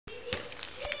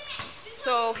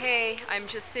So, hey, I'm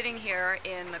just sitting here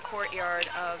in the courtyard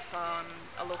of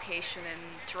a location in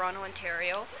Toronto,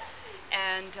 Ontario,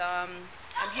 and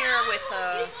I'm here with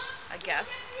a guest,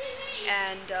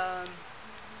 and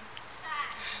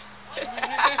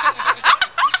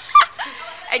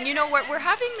and you know what? We're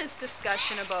having this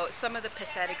discussion about some of the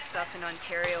pathetic stuff in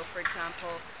Ontario. For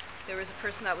example, there was a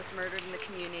person that was murdered in the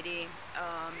community,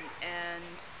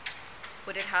 and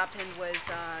what had happened was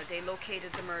they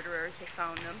located the murderers, they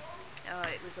found them.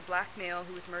 It was a black male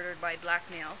who was murdered by black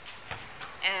males.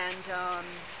 And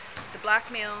the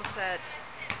black males that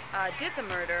did the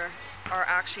murder are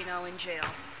actually now in jail.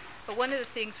 But one of the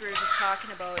things we were just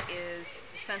talking about is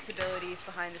the sensibilities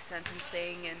behind the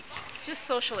sentencing and just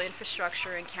social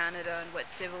infrastructure in Canada and what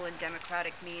civil and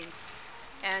democratic means.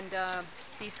 And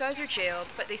these guys are jailed,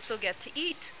 but they still get to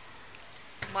eat.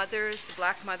 Mothers, the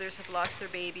black mothers have lost their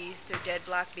babies, their dead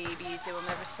black babies. They will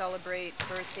never celebrate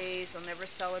birthdays. They'll never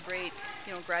celebrate,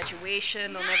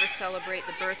 graduation. They'll never celebrate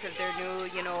the birth of their new,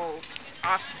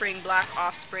 offspring, black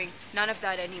offspring. None of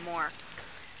that anymore.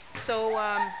 So,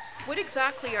 what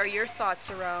exactly are your thoughts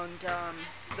around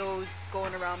those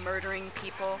going around murdering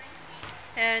people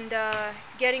and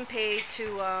getting paid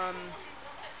to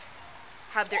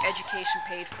have their education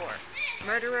paid for?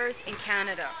 Murderers in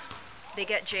Canada. They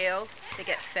get jailed, they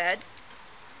get fed,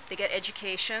 they get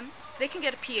education. They can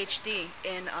get a PhD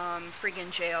in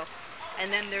friggin' jail.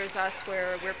 And then there's us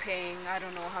where we're paying, I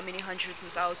don't know how many hundreds and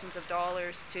thousands of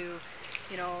dollars to,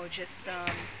 just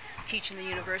teach in the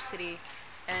university.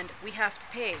 And we have to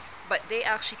pay. But they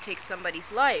actually take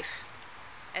somebody's life,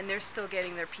 and they're still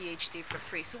getting their PhD for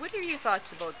free. So what are your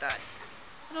thoughts about that?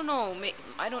 I don't know.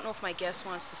 I don't know if my guest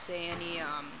wants to say any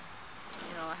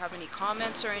have any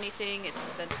comments or anything. It's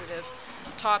a sensitive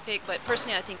topic, but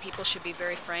personally I think people should be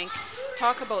very frank,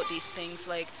 talk about these things,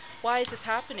 like, why is this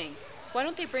happening? Why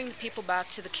don't they bring the people back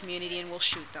to the community and we'll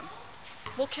shoot them?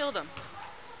 We'll kill them.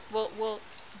 We'll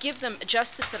give them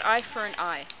justice, an eye for an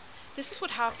eye. This is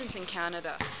what happens in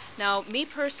Canada. Now, me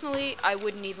personally, I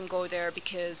wouldn't even go there,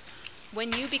 because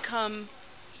when you become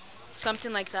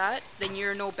something like that, then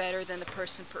you're no better than the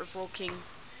person provoking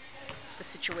the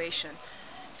situation.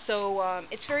 So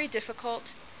it's very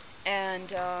difficult and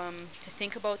to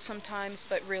think about sometimes,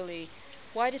 but really,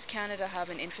 why does Canada have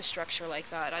an infrastructure like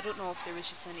that? I don't know if there was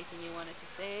just anything you wanted to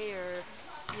say, or,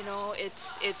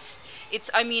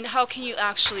 I mean, how can you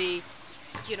actually,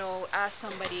 ask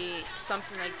somebody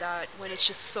something like that when it's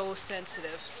just so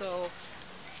sensitive? So,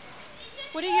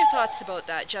 what are your thoughts about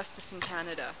that, justice in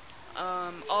Canada?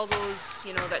 All those,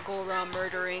 that go around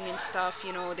murdering and stuff,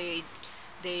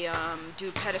 they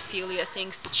do pedophilia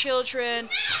things to children,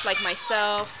 like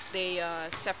myself. They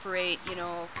separate,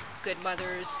 good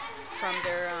mothers from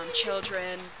their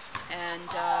children and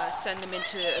send them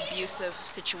into abusive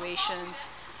situations.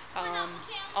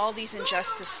 All these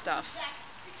injustice stuff.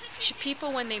 Should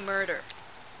people, when they murder,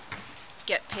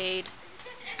 get paid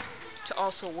to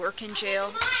also work in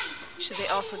jail? Should they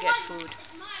also get food?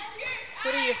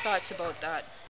 What are your thoughts about that?